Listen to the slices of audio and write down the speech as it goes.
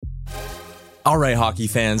All right, hockey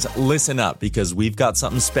fans, listen up because we've got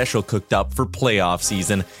something special cooked up for playoff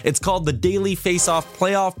season. It's called the Daily Faceoff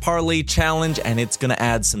Playoff Parlay Challenge, and it's going to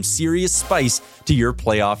add some serious spice to your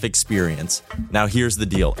playoff experience. Now, here's the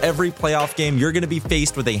deal. Every playoff game, you're going to be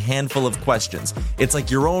faced with a handful of questions. It's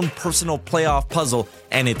like your own personal playoff puzzle,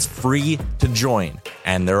 and it's free to join.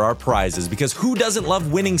 And there are prizes, because who doesn't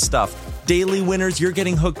love winning stuff? Daily winners, you're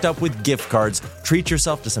getting hooked up with gift cards. Treat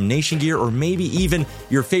yourself to some Nation gear or maybe even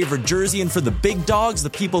your favorite jersey. And for the big dogs, the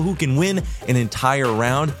people who can win an entire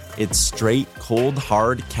round, it's straight, cold,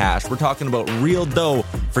 hard cash. We're talking about real dough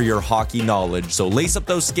for your hockey knowledge. So lace up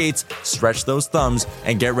those skates, stretch those thumbs,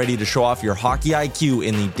 and get ready to show off your hockey IQ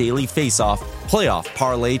in the Daily Faceoff Playoff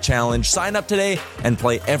Parlay Challenge. Sign up today and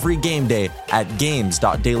play every game day at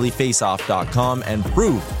games.dailyfaceoff.com and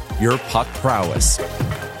prove your puck prowess.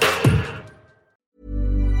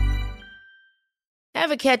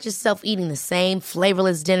 Ever catch yourself eating the same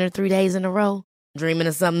flavorless dinner 3 days in a row? Dreaming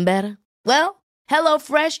of something better? Well,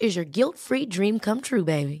 HelloFresh is your guilt-free dream come true,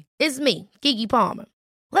 baby. It's me, Keke Palmer.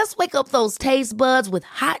 Let's wake up those taste buds with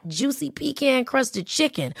hot, juicy pecan-crusted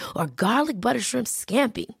chicken or garlic butter shrimp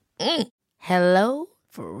scampi. Hello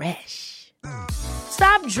Fresh.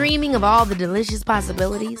 Stop dreaming of all the delicious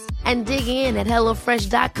possibilities and dig in at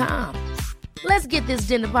HelloFresh.com. Let's get this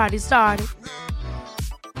dinner party started.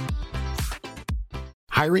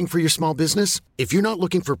 Hiring for your small business? If you're not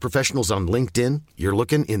looking for professionals on LinkedIn, you're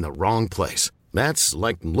looking in the wrong place. That's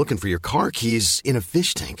like looking for your car keys in a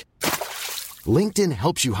fish tank. LinkedIn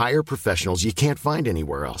helps you hire professionals you can't find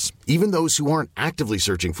anywhere else, even those who aren't actively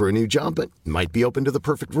searching for a new job but might be open to the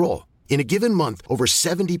perfect role. In a given month, over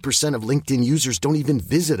 70% of LinkedIn users don't even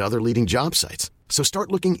visit other leading job sites. So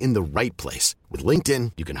start looking in the right place. With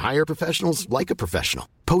LinkedIn, you can hire professionals like a professional.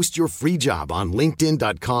 Post your free job on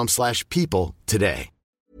linkedin.com/people today.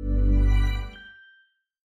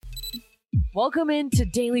 Welcome into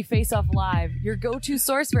Daily Faceoff Live, your go-to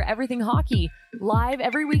source for everything hockey. Live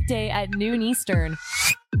every weekday at noon Eastern.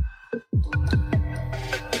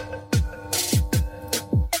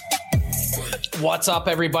 What's up,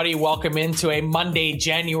 everybody? Welcome into a Monday,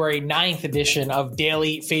 January 9th edition of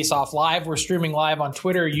Daily Faceoff Live. We're streaming live on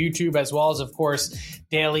Twitter, YouTube, as well as, of course,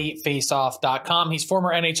 dailyfaceoff.com. He's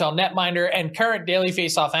former NHL netminder and current Daily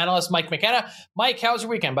Faceoff analyst, Mike McKenna. Mike, how was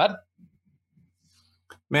your weekend, bud?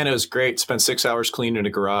 Man, it was great. Spent 6 hours cleaning a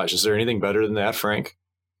garage. Is there anything better than that, Frank?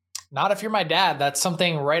 Not if you're my dad. That's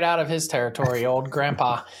something right out of his territory, old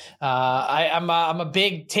grandpa. I'm a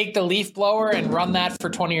big take the leaf blower and run that for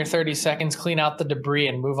 20 or 30 seconds, clean out the debris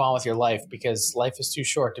and move on with your life, because life is too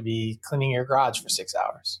short to be cleaning your garage for 6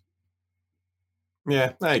 hours.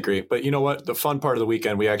 Yeah, I agree. But you know what? The fun part of the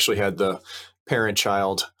weekend, we actually had the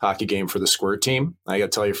parent-child hockey game for the Squirt team. I got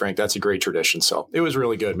to tell you, Frank, that's a great tradition. So it was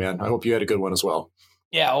really good, man. I hope you had a good one as well.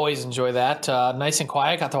 Yeah, always enjoy that. Nice and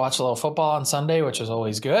quiet. Got to watch a little football on Sunday, which was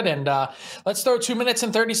always good. And let's throw 2 minutes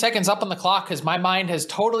and 30 seconds up on the clock, because my mind has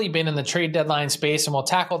totally been in the trade deadline space, and we'll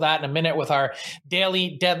tackle that in a minute with our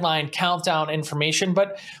daily deadline countdown information.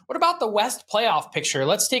 But what about the West playoff picture?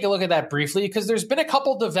 Let's take a look at that briefly, because there's been a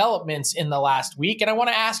couple developments in the last week, and I want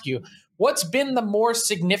to ask you, what's been the more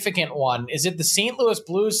significant one? Is it the St. Louis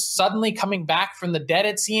Blues suddenly coming back from the dead,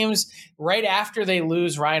 it seems, right after they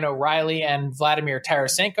lose Ryan O'Reilly and Vladimir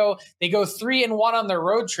Tarasenko? They go 3-1 on their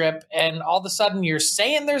road trip, and all of a sudden you're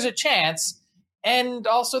saying there's a chance. And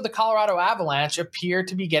also the Colorado Avalanche appear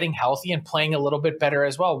to be getting healthy and playing a little bit better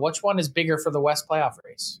as well. Which one is bigger for the West playoff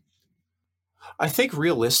race? I think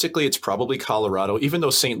realistically it's probably Colorado, even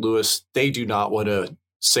though St. Louis, they do not want to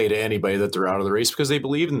say to anybody that they're out of the race because they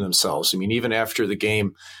believe in themselves. I mean, even after the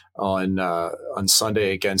game on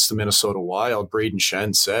Sunday against the Minnesota Wild, Braden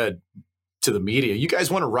Shen said to the media, you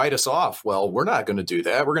guys want to write us off? Well, we're not going to do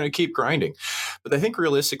that. We're going to keep grinding. But I think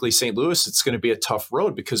realistically, St. Louis, it's going to be a tough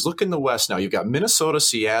road, because look in the West now. You've got Minnesota,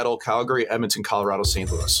 Seattle, Calgary, Edmonton, Colorado,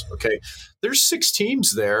 St. Louis. Okay. There's 6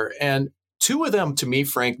 teams there, and 2 of them, to me,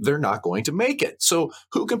 Frank, they're not going to make it. So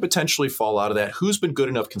who can potentially fall out of that? Who's been good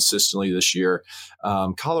enough consistently this year?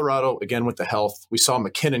 Colorado, again, with the health. We saw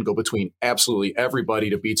McKinnon go between absolutely everybody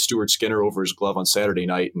to beat Stuart Skinner over his glove on Saturday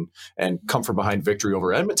night and come from behind victory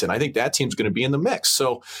over Edmonton. I think that team's going to be in the mix.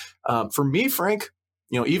 So for me, Frank,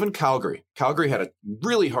 you know, even Calgary had a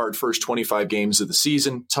really hard first 25 games of the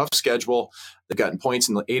season, tough schedule. They've gotten points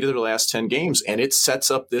in 8 of their last 10 games, and it sets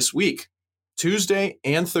up this week, Tuesday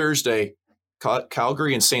and Thursday.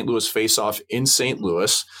 Calgary and St. Louis face off in St.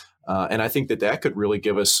 Louis. And I think that could really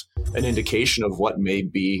give us an indication of what may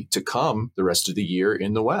be to come the rest of the year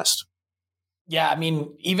in the West. Yeah, I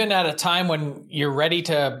mean, even at a time when you're ready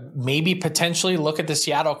to maybe potentially look at the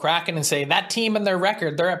Seattle Kraken and say that team and their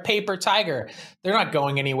record, they're a paper tiger. They're not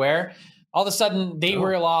going anywhere. All of a sudden, they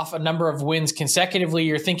reel off a number of wins consecutively.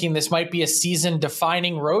 You're thinking this might be a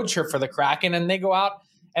season-defining road trip for the Kraken, and they go out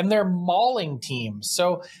and they're mauling teams.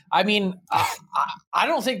 So, I mean, I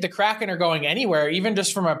don't think the Kraken are going anywhere, even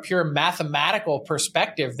just from a pure mathematical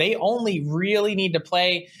perspective. They only really need to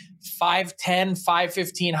play 5-10,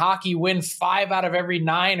 5-15 hockey, win 5 out of every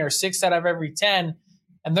 9 or 6 out of every 10,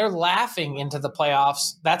 and they're laughing into the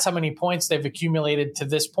playoffs. That's how many points they've accumulated to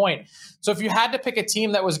this point. So if you had to pick a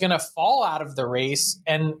team that was going to fall out of the race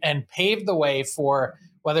and pave the way for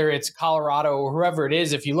whether it's Colorado or whoever it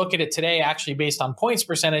is, if you look at it today, actually based on points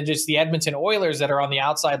percentage, it's the Edmonton Oilers that are on the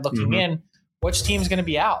outside looking in. Which team's going to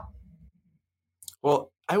be out?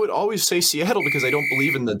 Well, I would always say Seattle because I don't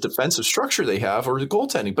believe in the defensive structure they have or the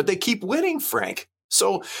goaltending, but they keep winning, Frank.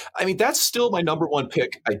 So, I mean, that's still my number one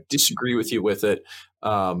pick. I disagree with you with it.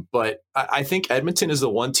 But I think Edmonton is the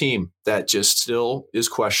one team that just still is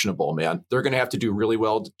questionable, man. They're going to have to do really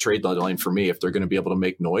well to trade deadline for me if they're going to be able to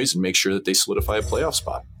make noise and make sure that they solidify a playoff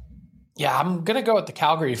spot. Yeah, I'm going to go with the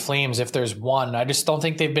Calgary Flames if there's one. I just don't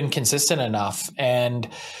think they've been consistent enough, and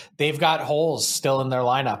they've got holes still in their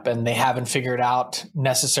lineup, and they haven't figured out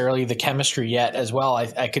necessarily the chemistry yet as well.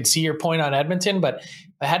 I could see your point on Edmonton, but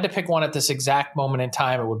if I had to pick one at this exact moment in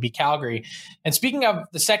time, it would be Calgary. And speaking of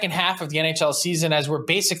the second half of the NHL season, as we're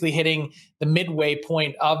basically hitting the midway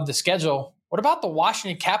point of the schedule, what about the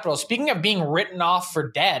Washington Capitals? Speaking of being written off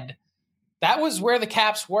for dead, that was where the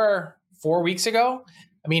Caps were 4 weeks ago.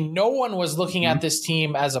 I mean, no one was looking at this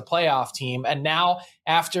team as a playoff team. And now,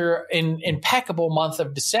 after an impeccable month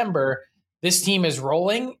of December, this team is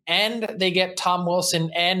rolling, and they get Tom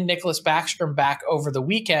Wilson and Nicholas Backstrom back over the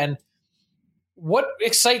weekend. What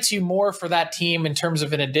excites you more for that team in terms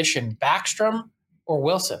of an addition, Backstrom or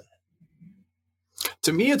Wilson?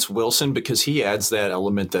 To me, it's Wilson because he adds that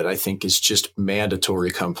element that I think is just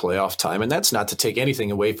mandatory come playoff time. And that's not to take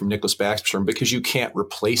anything away from Nicholas Backstrom because you can't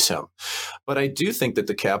replace him. But I do think that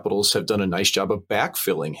the Capitals have done a nice job of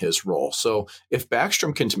backfilling his role. So if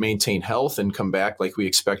Backstrom can maintain health and come back like we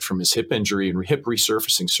expect from his hip injury and hip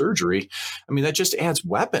resurfacing surgery, I mean, that just adds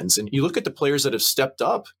weapons. And you look at the players that have stepped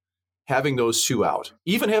up, having those two out,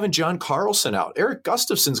 even having John Carlson out. Eric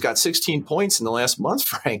Gustafsson's got 16 points in the last month,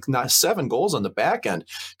 Frank, not 7 goals on the back end.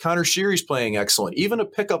 Connor Sheary's playing excellent. Even a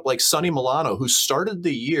pickup like Sonny Milano, who started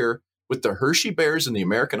the year with the Hershey Bears in the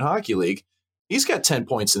American Hockey League, he's got 10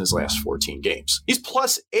 points in his last 14 games. He's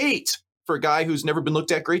 +8 for a guy who's never been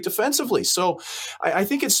looked at great defensively. So I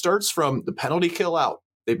think it starts from the penalty kill out.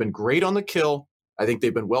 They've been great on the kill. I think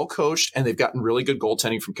they've been well coached, and they've gotten really good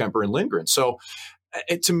goaltending from Kemper and Lindgren. So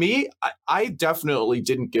to me, I definitely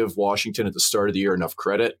didn't give Washington at the start of the year enough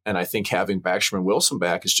credit. And I think having Backstrom and Wilson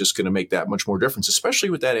back is just going to make that much more difference, especially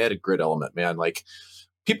with that added grit element, man. Like,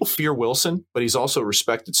 people fear Wilson, but he's also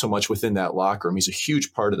respected so much within that locker room. He's a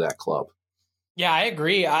huge part of that club. Yeah, I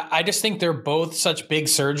agree. I just think they're both such big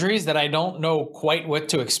surgeries that I don't know quite what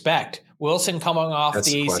to expect. Wilson coming off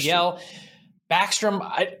the ACL. Backstrom,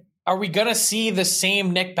 are we going to see the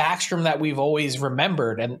same Nick Backstrom that we've always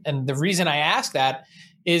remembered? And the reason I ask that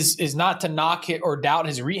is not to knock it or doubt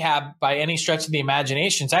his rehab by any stretch of the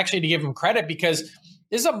imagination. It's actually to give him credit because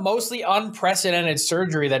this is a mostly unprecedented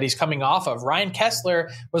surgery that he's coming off of. Ryan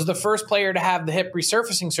Kessler was the first player to have the hip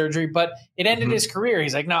resurfacing surgery, but it ended his career.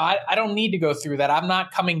 He's like, no, I don't need to go through that. I'm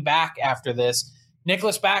not coming back after this.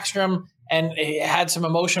 Nicholas Backstrom and had some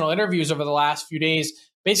emotional interviews over the last few days,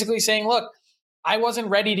 basically saying, look, I wasn't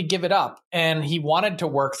ready to give it up. And he wanted to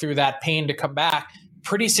work through that pain to come back.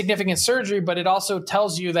 Pretty significant surgery, but it also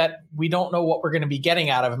tells you that we don't know what we're going to be getting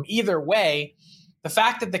out of him. Either way, the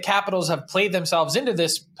fact that the Capitals have played themselves into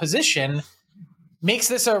this position makes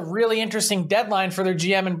this a really interesting deadline for their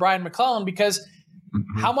GM and Brian McClellan, because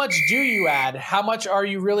how much do you add? How much are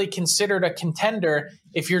you really considered a contender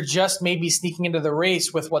if you're just maybe sneaking into the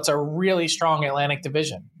race with what's a really strong Atlantic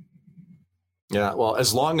division? Yeah, well,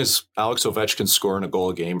 as long as Alex Ovechkin's scoring a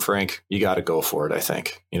goal a game, Frank, you got to go for it, I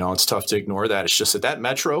think. You know, it's tough to ignore that. It's just that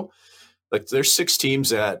Metro, like, there's 6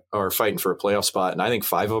 teams that are fighting for a playoff spot, and I think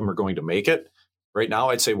 5 of them are going to make it. Right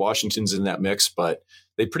now, I'd say Washington's in that mix, but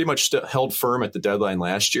they pretty much held firm at the deadline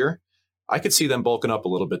last year. I could see them bulking up a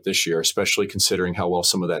little bit this year, especially considering how well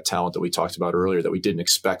some of that talent that we talked about earlier that we didn't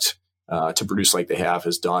expect to produce like they have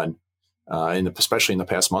has done, especially in the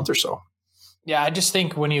past month or so. Yeah, I just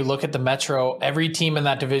think when you look at the Metro, every team in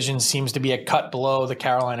that division seems to be a cut below the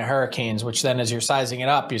Carolina Hurricanes, which then as you're sizing it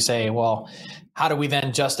up, you say, well, how do we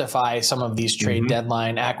then justify some of these trade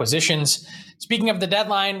deadline acquisitions? Speaking of the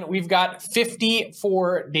deadline, we've got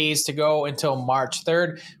 54 days to go until March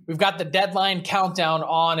 3rd. We've got the deadline countdown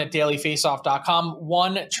on at dailyfaceoff.com.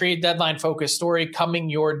 One trade deadline focused story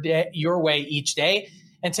coming your way each day.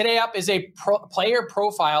 And today up is a player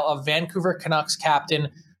profile of Vancouver Canucks captain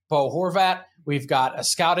Bo Horvat. We've got a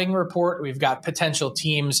scouting report. We've got potential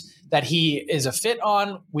teams that he is a fit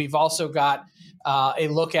on. We've also got a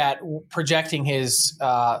look at projecting his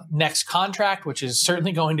next contract, which is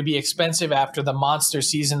certainly going to be expensive after the monster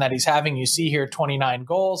season that he's having. You see here 29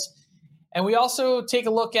 goals. And we also take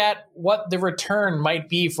a look at what the return might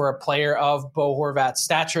be for a player of Bo Horvat's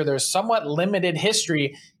stature. There's somewhat limited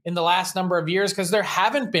history in the last number of years because there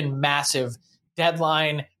haven't been massive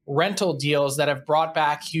deadline rental deals that have brought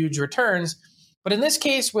back huge returns. But in this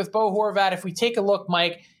case with Bo Horvat, if we take a look,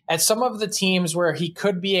 Mike, at some of the teams where he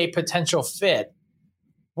could be a potential fit,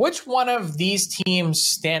 which one of these teams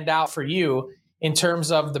stand out for you in terms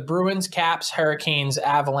of the Bruins, Caps, Hurricanes,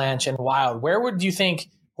 Avalanche, and Wild? Where would you think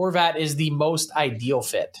Horvat is the most ideal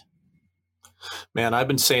fit? Man, I've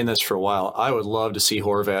been saying this for a while. I would love to see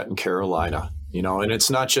Horvat in Carolina. And it's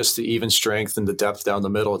not just the even strength and the depth down the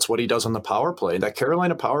middle. It's what he does on the power play. That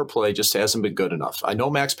Carolina power play just hasn't been good enough. I know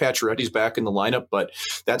Max Pacioretty's back in the lineup, but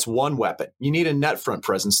that's one weapon. You need a net front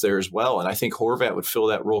presence there as well. And I think Horvat would fill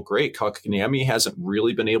that role great. Kotkaniemi hasn't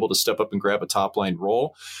really been able to step up and grab a top line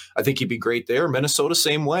role. I think he'd be great there. Minnesota,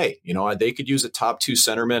 same way. They could use a top two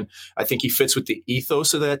centerman. I think he fits with the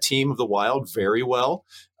ethos of that team of the Wild very well.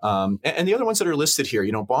 And the other ones that are listed here,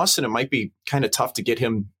 Boston, it might be kind of tough to get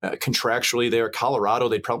him contractually there. Colorado,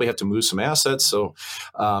 they'd probably have to move some assets. So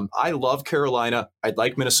I love Carolina. I'd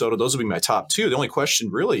like Minnesota. Those would be my top two. The only question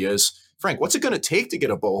really is, Frank, what's it going to take to get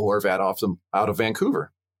a Bo Horvat out of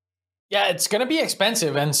Vancouver? Yeah, it's going to be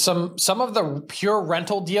expensive. And some of the pure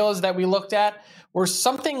rental deals that we looked at were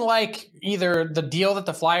something like either the deal that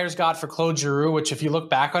the Flyers got for Claude Giroux, which if you look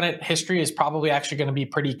back on it, history is probably actually going to be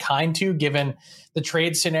pretty kind to, given the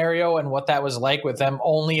trade scenario and what that was like with them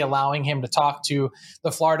only allowing him to talk to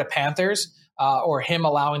the Florida Panthers, or him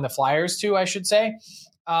allowing the Flyers to, I should say.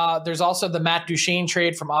 There's also the Matt Duchene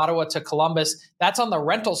trade from Ottawa to Columbus. That's on the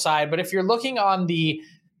rental side. But if you're looking on the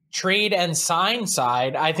trade and sign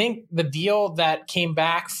side, I think the deal that came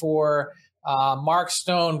back for Mark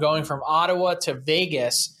Stone going from Ottawa to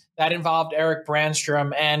Vegas, that involved Eric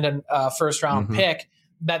Brandstrom and a first round pick,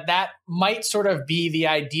 that might sort of be the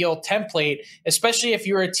ideal template, especially if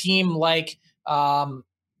you're a team like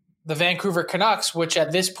the Vancouver Canucks, which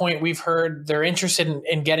at this point we've heard they're interested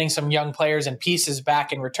in getting some young players and pieces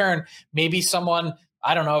back in return. Maybe someone,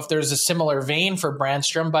 I don't know if there's a similar vein for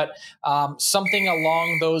Brandstrom, but something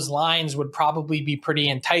along those lines would probably be pretty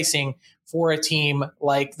enticing for a team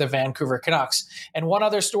like the Vancouver Canucks. And one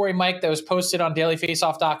other story, Mike, that was posted on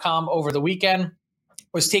dailyfaceoff.com over the weekend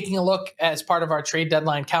was taking a look as part of our trade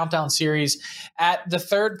deadline countdown series at the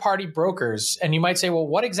third-party brokers. And you might say, well,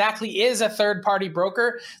 what exactly is a third-party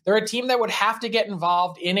broker? They're a team that would have to get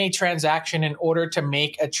involved in a transaction in order to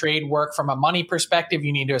make a trade work from a money perspective.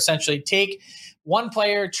 You need to essentially take one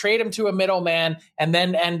player, trade him to a middleman, and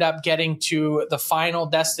then end up getting to the final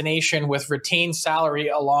destination with retained salary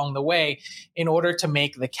along the way in order to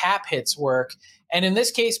make the cap hits work. And in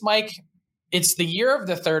this case, Mike, it's the year of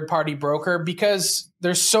the third-party broker because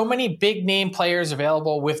there's so many big name players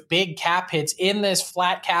available with big cap hits in this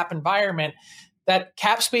flat cap environment that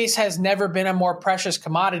cap space has never been a more precious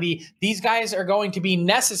commodity. These guys are going to be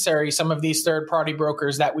necessary, some of these third-party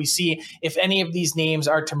brokers that we see, if any of these names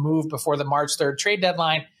are to move before the March 3rd trade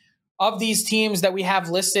deadline. Of these teams that we have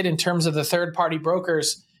listed in terms of the third-party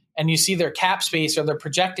brokers, and you see their cap space or their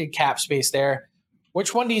projected cap space there,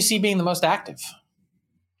 which one do you see being the most active?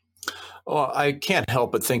 Well, I can't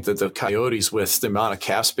help but think that the Coyotes, with the amount of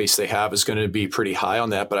cap space they have, is going to be pretty high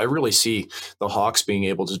on that. But I really see the Hawks being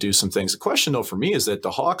able to do some things. The question, though, for me is that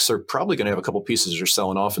the Hawks are probably going to have a couple pieces they're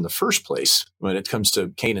selling off in the first place when it comes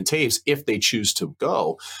to Kane and Taves, if they choose to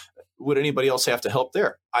go. Would anybody else have to help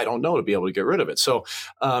there? I don't know, to be able to get rid of it. So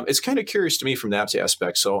it's kind of curious to me from that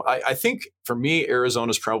aspect. So I think for me,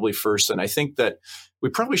 Arizona's probably first. And I think that we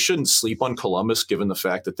probably shouldn't sleep on Columbus, given the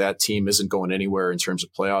fact that that team isn't going anywhere in terms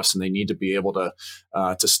of playoffs, and they need to be able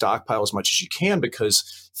to stockpile as much as you can,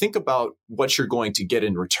 because think about what you're going to get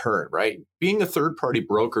in return, right? Being a third-party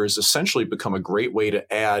broker has essentially become a great way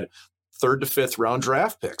to add third to fifth round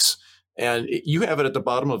draft picks. And you have it at the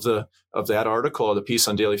bottom of that article, of the piece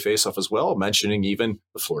on Daily Faceoff as well, mentioning even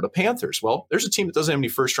the Florida Panthers. Well, there's a team that doesn't have any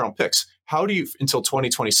first-round picks. How do you, until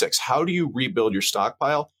 2026, how do you rebuild your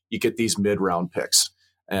stockpile? You get these mid-round picks.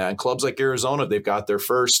 And clubs like Arizona, they've got their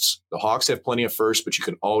firsts. The Hawks have plenty of firsts, but you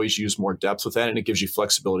can always use more depth with that, and it gives you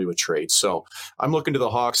flexibility with trades. So I'm looking to the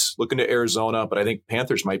Hawks, looking to Arizona, but I think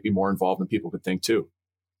Panthers might be more involved than people could think too.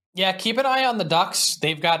 Yeah, keep an eye on the Ducks.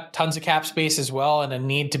 They've got tons of cap space as well and a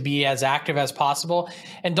need to be as active as possible.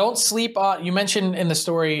 And don't sleep on, you mentioned in the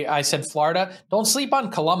story, I said Florida. Don't sleep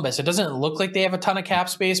on Columbus. It doesn't look like they have a ton of cap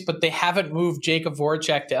space, but they haven't moved Jacob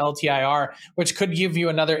Voracek to LTIR, which could give you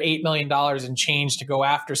another $8 million in change to go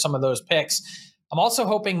after some of those picks. I'm also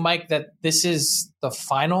hoping, Mike, that this is the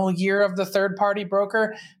final year of the third-party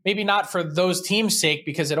broker. Maybe not for those teams' sake,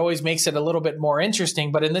 because it always makes it a little bit more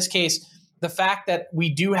interesting. But in this case, the fact that we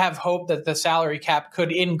do have hope that the salary cap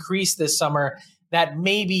could increase this summer, that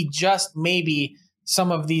maybe, just maybe,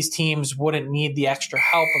 some of these teams wouldn't need the extra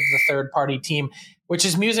help of the third-party team, which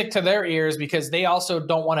is music to their ears because they also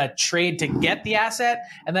don't want to trade to get the asset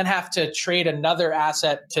and then have to trade another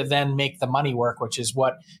asset to then make the money work, which is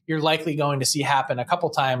what you're likely going to see happen a couple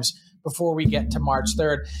times before we get to March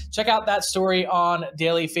 3rd. Check out that story on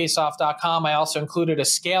dailyfaceoff.com. I also included a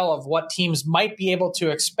scale of what teams might be able to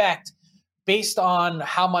expect based on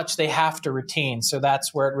how much they have to retain. So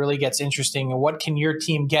that's where it really gets interesting. And what can your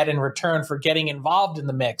team get in return for getting involved in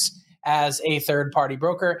the mix as a third-party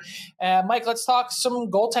broker? Mike, let's talk some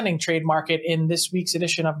goaltending trade market in this week's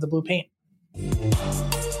edition of the Blue Paint.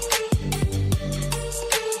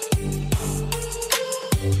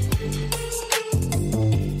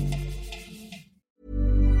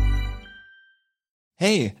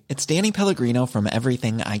 Hey, it's Danny Pellegrino from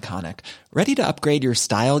Everything Iconic. Ready to upgrade your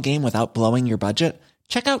style game without blowing your budget?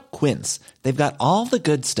 Check out Quince. They've got all the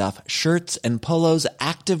good stuff, shirts and polos,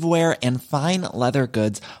 activewear, and fine leather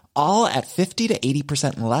goods, all at 50 to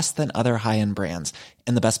 80% less than other high-end brands.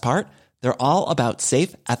 And the best part? They're all about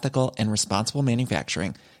safe, ethical, and responsible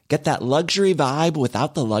manufacturing. Get that luxury vibe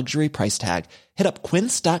without the luxury price tag. Hit up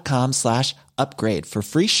quince.com/upgrade for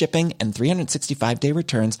free shipping and 365-day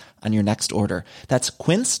returns on your next order. That's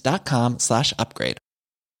quince.com/upgrade.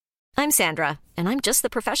 I'm Sandra, and I'm just the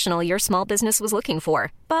professional your small business was looking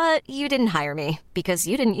for. But you didn't hire me because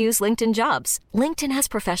you didn't use LinkedIn Jobs. LinkedIn has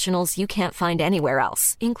professionals you can't find anywhere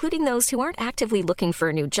else, including those who aren't actively looking for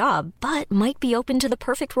a new job, but might be open to the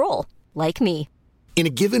perfect role, like me. In a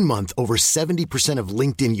given month, over 70% of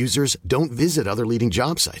LinkedIn users don't visit other leading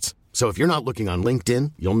job sites. So if you're not looking on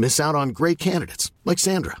LinkedIn, you'll miss out on great candidates like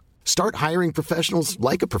Sandra. Start hiring professionals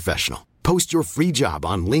like a professional. Post your free job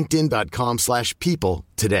on linkedin.com/people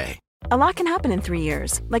today. A lot can happen in 3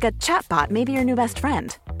 years, like a chatbot may be your new best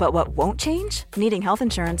friend. But what won't change? Needing health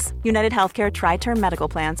insurance. United Healthcare Tri-Term Medical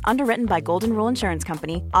Plans, underwritten by Golden Rule Insurance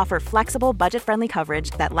Company, offer flexible, budget-friendly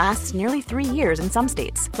coverage that lasts nearly 3 years in some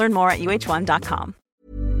states. Learn more at uh1.com.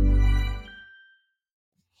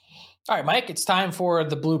 All right, Mike, it's time for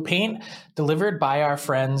the Blue Paint delivered by our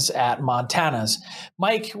friends at Montana's.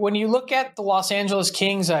 Mike, when you look at the Los Angeles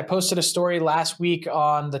Kings, I posted a story last week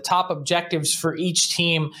on the top objectives for each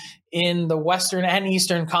team in the Western and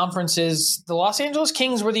Eastern conferences. The Los Angeles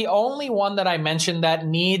Kings were the only one that I mentioned that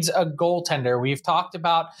needs a goaltender. We've talked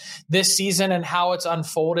about this season and how it's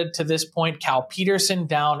unfolded to this point. Cal Peterson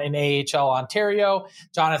down in AHL Ontario.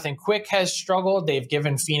 Jonathan Quick has struggled. They've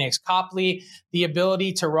given Phoenix Copley the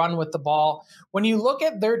ability to run with the ball. When you look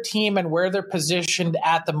at their team and where they're positioned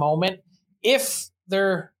at the moment, if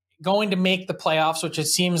they're going to make the playoffs, which it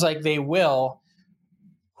seems like they will,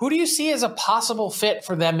 who do you see as a possible fit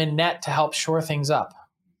for them in net to help shore things up?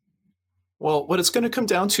 Well, what it's going to come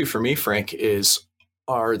down to for me, Frank, is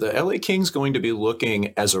are the LA Kings going to be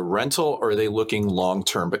looking as a rental or are they looking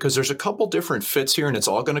long-term? Because there's a couple different fits here and it's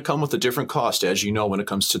all going to come with a different cost, as you know, when it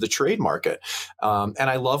comes to the trade market. And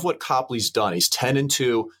I love what Copley's done. He's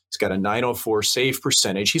 10-2. He's got a .904 save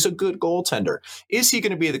percentage. He's a good goaltender. Is he going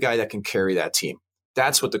to be the guy that can carry that team?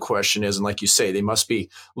 That's what the question is. And like you say, they must be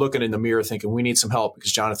looking in the mirror thinking we need some help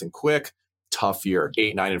because Jonathan Quick, tough year,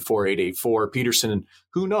 8-9-4, 8-8-4. Peterson,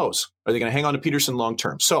 who knows? Are they going to hang on to Peterson long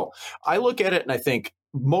term? So I look at it and I think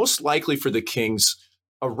most likely for the Kings,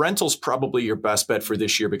 a rental's probably your best bet for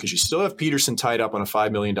this year because you still have Peterson tied up on a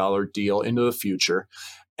 $5 million deal into the future.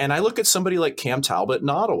 And I look at somebody like Cam Talbot in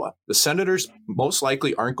Ottawa. The Senators most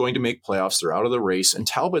likely aren't going to make playoffs. They're out of the race. And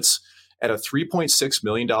Talbot's at a $3.6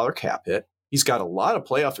 million cap hit. He's got a lot of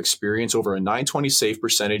playoff experience, over a .920 save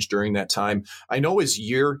percentage during that time. I know his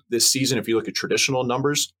year this season, if you look at traditional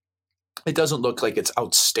numbers, it doesn't look like it's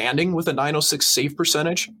outstanding with a .906 save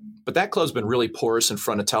percentage, but that club's been really porous in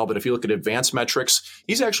front of Talbot. If you look at advanced metrics,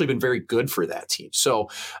 he's actually been very good for that team. So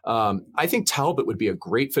I think Talbot would be a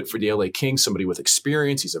great fit for the LA Kings, somebody with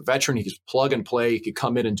experience. He's a veteran. He can plug and play. He could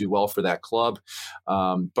come in and do well for that club.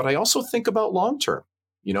 But I also think about long-term.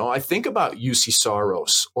 You know, I think about UC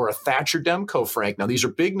Saros or a Thatcher Demko, Frank. Now, these are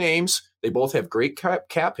big names. They both have great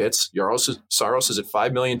cap hits. Saros is at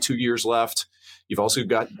 $5 million, 2 years left. You've also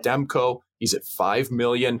got Demko. He's at $5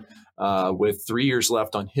 million with 3 years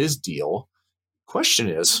left on his deal. Question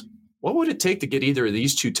is, what would it take to get either of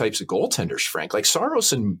these two types of goaltenders, Frank? Like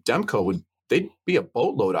Saros and Demko, they'd be a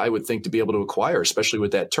boatload, I would think, to be able to acquire, especially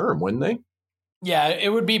with that term, wouldn't they? Yeah,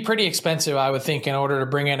 it would be pretty expensive, I would think, in order to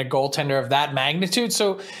bring in a goaltender of that magnitude.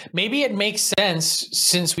 So maybe it makes sense,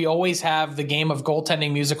 since we always have the game of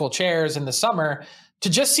goaltending musical chairs in the summer, to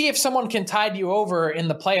just see if someone can tide you over in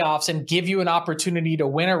the playoffs and give you an opportunity to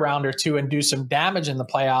win a round or two and do some damage in the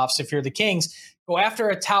playoffs. If you're the Kings, go after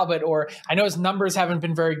a Talbot, or I know his numbers haven't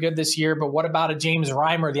been very good this year, but what about a James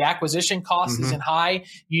Reimer? The acquisition cost isn't high.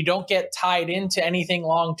 You don't get tied into anything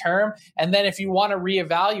long-term. And then if you want to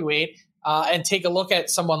reevaluate, and take a look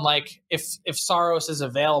at someone like if Saros is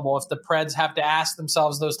available, if the Preds have to ask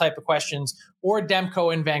themselves those type of questions, or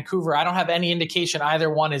Demko in Vancouver. I don't have any indication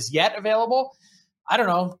either one is yet available. I don't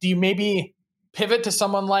know. Do you maybe pivot to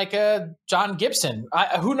someone like John Gibson?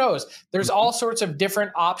 Who knows? There's all sorts of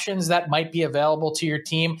different options that might be available to your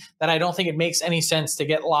team that I don't think it makes any sense to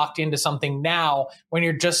get locked into something now when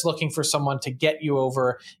you're just looking for someone to get you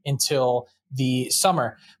over until the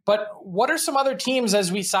summer. But what are some other teams,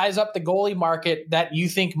 as we size up the goalie market, that you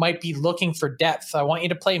think might be looking for depth? I want you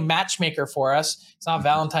to play matchmaker for us. It's not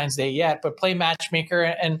Valentine's Day yet, but play matchmaker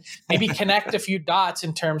and maybe connect a few dots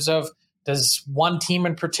in terms of, does one team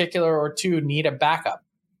in particular or two need a backup?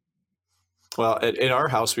 Well, in our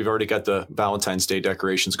house, we've already got the Valentine's Day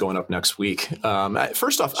decorations going up next week.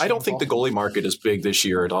 First off, I don't think the goalie market is big this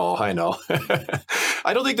year at all. I know.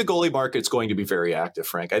 I don't think the goalie market's going to be very active,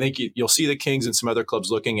 Frank. I think you'll see the Kings and some other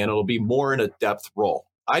clubs looking, and it'll be more in a depth role.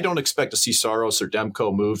 I don't expect to see Saros or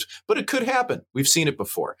Demko moved, but it could happen. We've seen it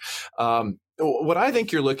before. What I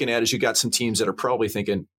think you're looking at is you got some teams that are probably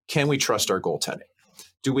thinking, can we trust our goaltending?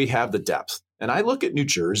 Do we have the depth? And I look at New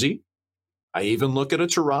Jersey. I even look at a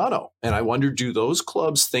Toronto, and I wonder, do those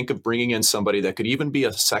clubs think of bringing in somebody that could even be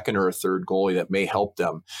a second or a third goalie that may help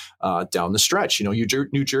them down the stretch? You know,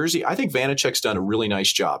 New Jersey, I think Vanacek's done a really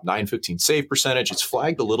nice job. .915 save percentage. It's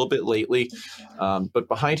flagged a little bit lately, but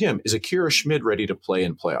behind him, is Akira Schmid ready to play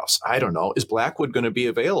in playoffs? I don't know. Is Blackwood going to be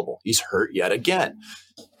available? He's hurt yet again.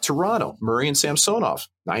 Toronto, Murray and Samsonov,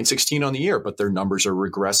 .916 on the year, but their numbers are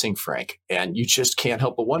regressing, Frank, and you just can't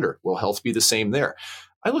help but wonder, will health be the same there?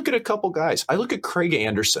 I look at a couple guys. I look at Craig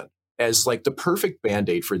Anderson as like the perfect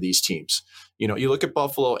Band-Aid for these teams. You know, you look at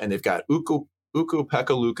Buffalo and they've got Ukko-Pekka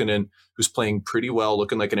Luukkonen, who's playing pretty well,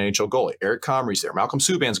 looking like an NHL goalie. Eric Comrie's there. Malcolm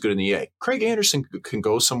Subban's good in the A. Craig Anderson can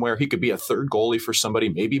go somewhere. He could be a third goalie for somebody,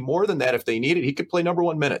 maybe more than that if they need it. He could play number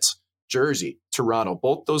one minutes. Jersey, Toronto,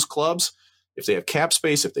 both those clubs, if they have cap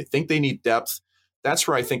space, if they think they need depth, that's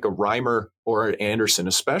where I think a Reimer or an Anderson,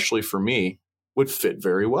 especially for me, would fit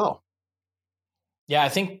very well. Yeah, I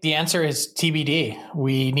think the answer is TBD.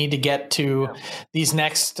 We need to get to these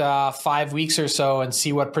next 5 weeks or so and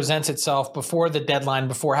see what presents itself before the deadline,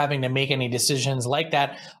 before having to make any decisions like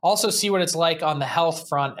that. Also see what it's like on the health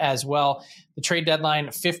front as well. The trade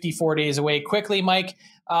deadline, 54 days away. Quickly, Mike,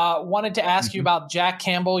 wanted to ask you about Jack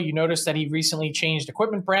Campbell. You noticed that he recently changed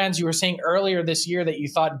equipment brands. You were saying earlier this year that you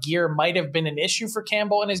thought gear might have been an issue for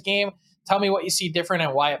Campbell in his game. Tell me what you see different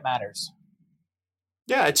and why it matters.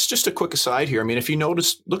 Yeah, it's just a quick aside here. I mean, if you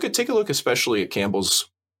notice, take a look especially at Campbell's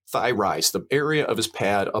thigh rise, the area of his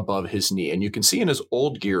pad above his knee. And you can see in his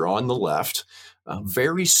old gear on the left,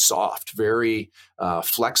 very soft, very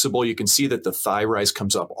flexible. You can see that the thigh rise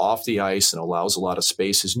comes up off the ice and allows a lot of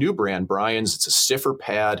space. His new brand, Brian's, it's a stiffer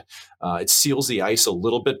pad. It seals the ice a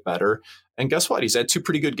little bit better. And guess what? He's had two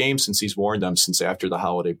pretty good games since he's worn them since after the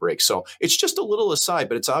holiday break. So it's just a little aside,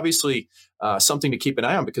 but it's obviously something to keep an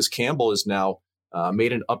eye on because Campbell is now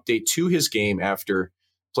made an update to his game after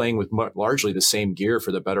playing with largely the same gear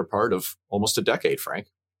for the better part of almost a decade, Frank.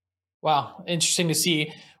 Wow. Interesting to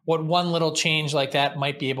see what one little change like that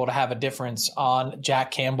might be able to have a difference on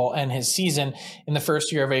Jack Campbell and his season in the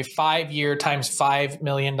first year of a 5-year times $5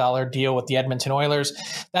 million deal with the Edmonton Oilers.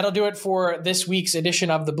 That'll do it for this week's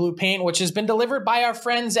edition of The Blue Paint, which has been delivered by our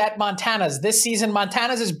friends at Montana's. This season,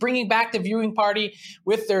 Montana's is bringing back the viewing party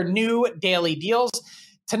with their new daily deals.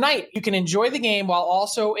 Tonight, you can enjoy the game while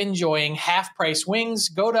also enjoying half-price wings.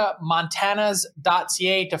 Go to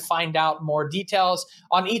montanas.ca to find out more details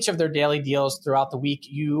on each of their daily deals throughout the week.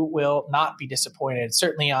 You will not be disappointed.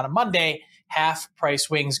 Certainly on a Monday, half-price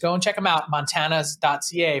wings. Go and check them out,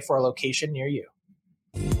 montanas.ca, for a location near you.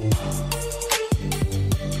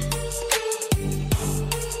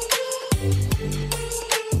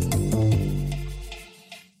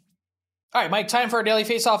 All right, Mike, time for our Daily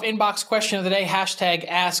Faceoff inbox question of the day,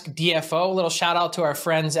 #AskDFO. A little shout out to our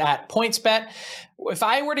friends at PointsBet. If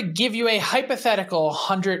I were to give you a hypothetical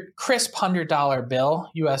crisp $100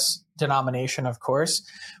 bill, U.S. denomination, of course,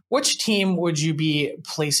 which team would you be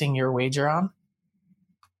placing your wager on?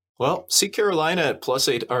 Well, see Carolina at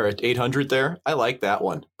 +8 or at 800 there. I like that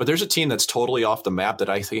one. But there's a team that's totally off the map that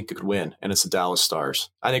I think could win, and it's the Dallas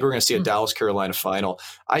Stars. I think we're going to see a Dallas-Carolina final.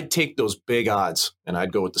 I'd take those big odds, and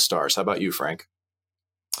I'd go with the Stars. How about you, Frank?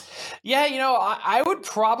 Yeah, I would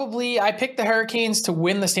I picked the Hurricanes to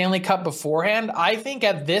win the Stanley Cup beforehand. I think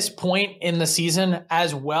at this point in the season,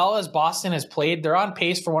 as well as Boston has played, they're on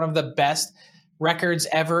pace for one of the best records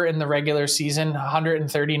ever in the regular season,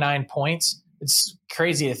 139 points. It's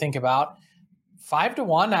crazy to think about.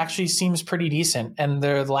 5-1 actually seems pretty decent. And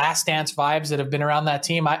the last dance vibes that have been around that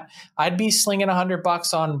team, I'd be slinging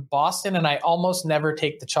 $100 on Boston, and I almost never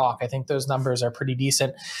take the chalk. I think those numbers are pretty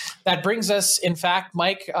decent. That brings us, in fact,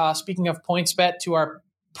 Mike, speaking of PointsBet, to our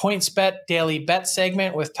PointsBet Daily Bet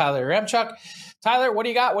segment with Tyler Remchuk. Tyler, what do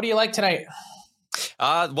you got? What do you like tonight?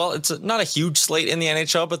 Well, it's not a huge slate in the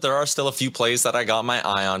NHL, but there are still a few plays that I got my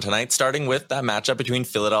eye on tonight, starting with that matchup between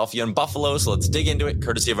Philadelphia and Buffalo. So let's dig into it,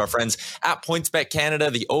 courtesy of our friends at PointsBet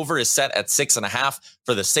Canada. The over is set at 6.5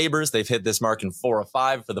 for the Sabres. They've hit this mark in 4 of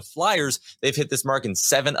 5. For the Flyers, they've hit this mark in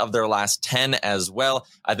 7 of their last 10 as well.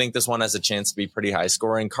 I think this one has a chance to be pretty high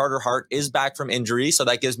scoring. Carter Hart is back from injury, so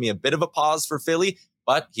that gives me a bit of a pause for Philly,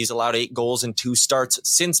 but he's allowed 8 goals in 2 starts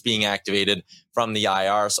since being activated from the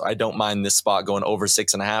IR. So I don't mind this spot going over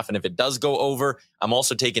 6.5. And if it does go over, I'm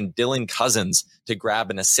also taking Dylan Cousins to grab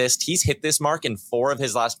an assist. He's hit this mark in 4 of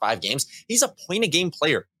his last 5 games. He's a point a game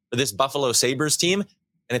player for this Buffalo Sabres team,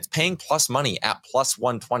 and it's paying plus money at plus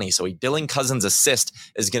 120. So a Dylan Cousins assist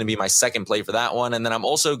is going to be my second play for that one. And then I'm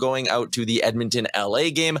also going out to the Edmonton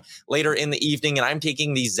LA game later in the evening, and I'm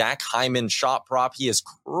taking the Zach Hyman shot prop. He has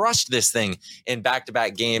crushed this thing in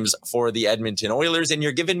back-to-back games for the Edmonton Oilers, and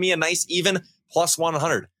you're giving me a nice even plus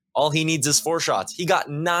 100. All he needs is 4 shots. He got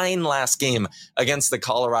 9 last game against the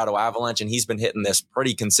Colorado Avalanche, and he's been hitting this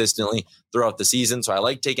pretty consistently throughout the season. So I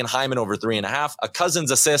like taking Hyman over 3.5, a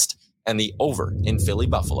Cousins assist, and the over in Philly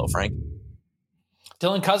Buffalo, Frank.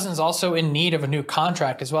 Dylan Cousins also in need of a new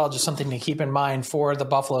contract as well. Just something to keep in mind for the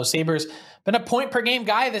Buffalo Sabres. Been a point per game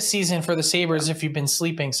guy this season for the Sabres if you've been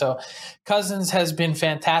sleeping. So Cousins has been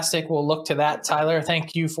fantastic. We'll look to that. Tyler,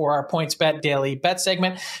 thank you for our PointsBet Daily Bet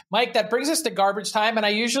segment. Mike, that brings us to garbage time, and I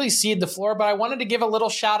usually cede the floor, but I wanted to give a little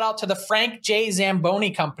shout out to the Frank J. Zamboni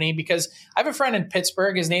Company because I have a friend in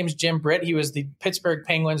Pittsburgh. His name's Jim Britt. He was the Pittsburgh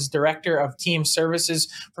Penguins Director of Team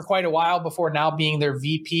Services for quite a while before now being their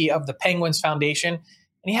VP of the Penguins Foundation.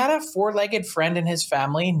 And he had a 4-legged friend in his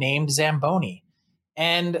family named Zamboni.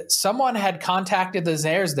 And someone had contacted the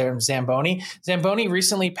Zamboni. Zamboni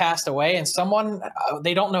recently passed away, and someone,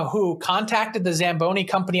 they don't know who, contacted the Zamboni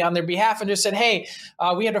Company on their behalf and just said, hey,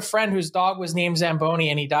 we had a friend whose dog was named Zamboni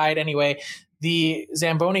and he died anyway. The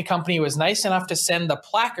Zamboni Company was nice enough to send the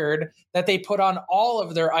placard that they put on all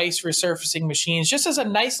of their ice resurfacing machines, just as a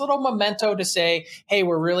nice little memento to say, hey,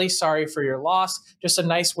 we're really sorry for your loss. Just a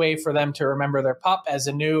nice way for them to remember their pup. As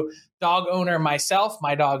a new dog owner myself,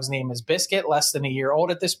 my dog's name is Biscuit, less than a year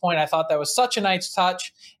old at this point. I thought that was such a nice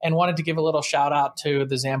touch and wanted to give a little shout out to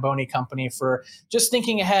the Zamboni Company for just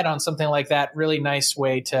thinking ahead on something like that. Really nice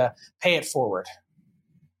way to pay it forward.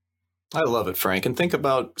 I love it, Frank. And think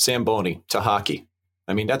about Zamboni to hockey.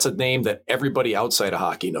 I mean, that's a name that everybody outside of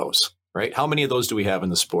hockey knows, right? How many of those do we have in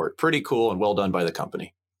the sport? Pretty cool and well done by the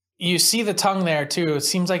company. You see the tongue there too. It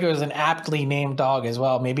seems like it was an aptly named dog as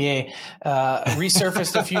well. Maybe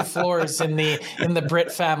resurfaced a few floors in the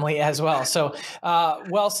Britt family as well. So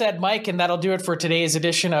well said, Mike. And that'll do it for today's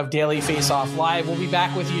edition of Daily Faceoff Live. We'll be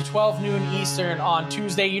back with you 12 noon Eastern on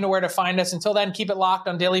Tuesday. You know where to find us. Until then, keep it locked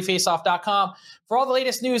on dailyfaceoff.com for all the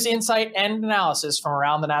latest news, insight, and analysis from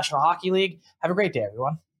around the National Hockey League. Have a great day,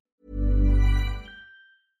 everyone.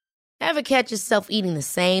 Ever catch yourself eating the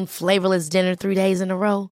same flavorless dinner 3 days in a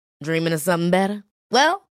row? Dreaming of something better?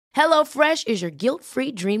 Well, HelloFresh is your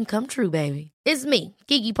guilt-free dream come true, baby. It's me,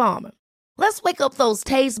 Keke Palmer. Let's wake up those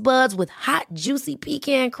taste buds with hot, juicy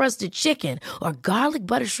pecan-crusted chicken or garlic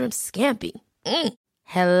butter shrimp scampi.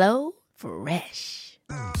 Hello Fresh.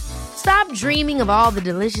 Stop dreaming of all the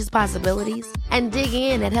delicious possibilities and dig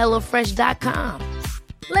in at HelloFresh.com.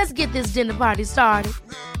 Let's get this dinner party started.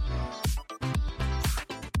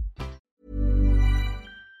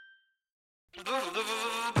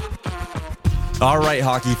 All right,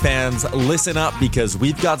 hockey fans, listen up because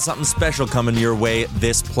we've got something special coming your way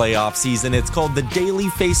this playoff season. It's called the Daily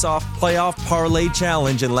Faceoff Playoff Parlay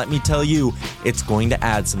Challenge, and let me tell you, it's going to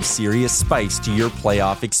add some serious spice to your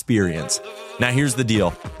playoff experience. Now, here's the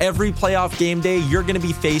deal. Every playoff game day, you're going to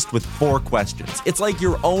be faced with 4 questions. It's like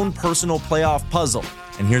your own personal playoff puzzle.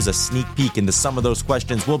 And here's a sneak peek into some of those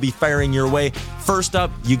questions we'll be firing your way. First up,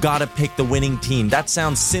 you got to pick the winning team. That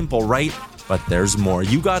sounds simple, right? But there's more.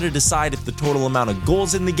 You got to decide if the total amount of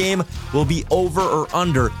goals in the game will be over or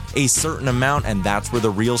under a certain amount, and that's where the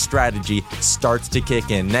real strategy starts to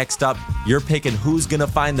kick in. Next up, you're picking who's going to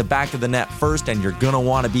find the back of the net first, and you're going to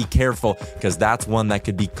want to be careful because that's one that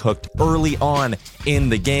could be cooked early on in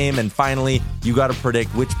the game. And finally, you got to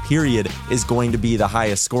predict which period is going to be the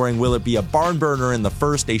highest scoring. Will it be a barn burner in the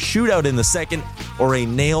first, a shootout in the second, or a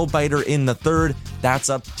nail biter in the third? That's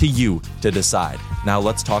up to you to decide. Now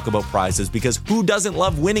let's talk about prizes, because who doesn't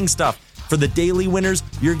love winning stuff? For the daily winners,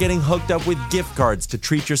 you're getting hooked up with gift cards to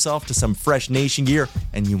treat yourself to some fresh Nation gear,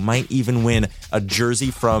 and you might even win a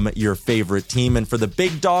jersey from your favorite team. And for the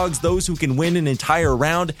big dogs, those who can win an entire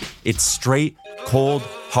round, it's straight, cold,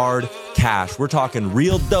 hard cash. We're talking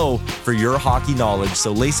real dough for your hockey knowledge.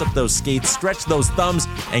 So lace up those skates, stretch those thumbs,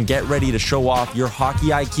 and get ready to show off your hockey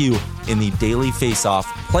IQ in the Daily Faceoff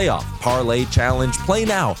Playoff Parlay Challenge. Play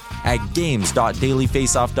now at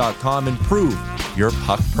games.dailyfaceoff.com and prove your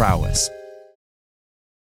puck prowess.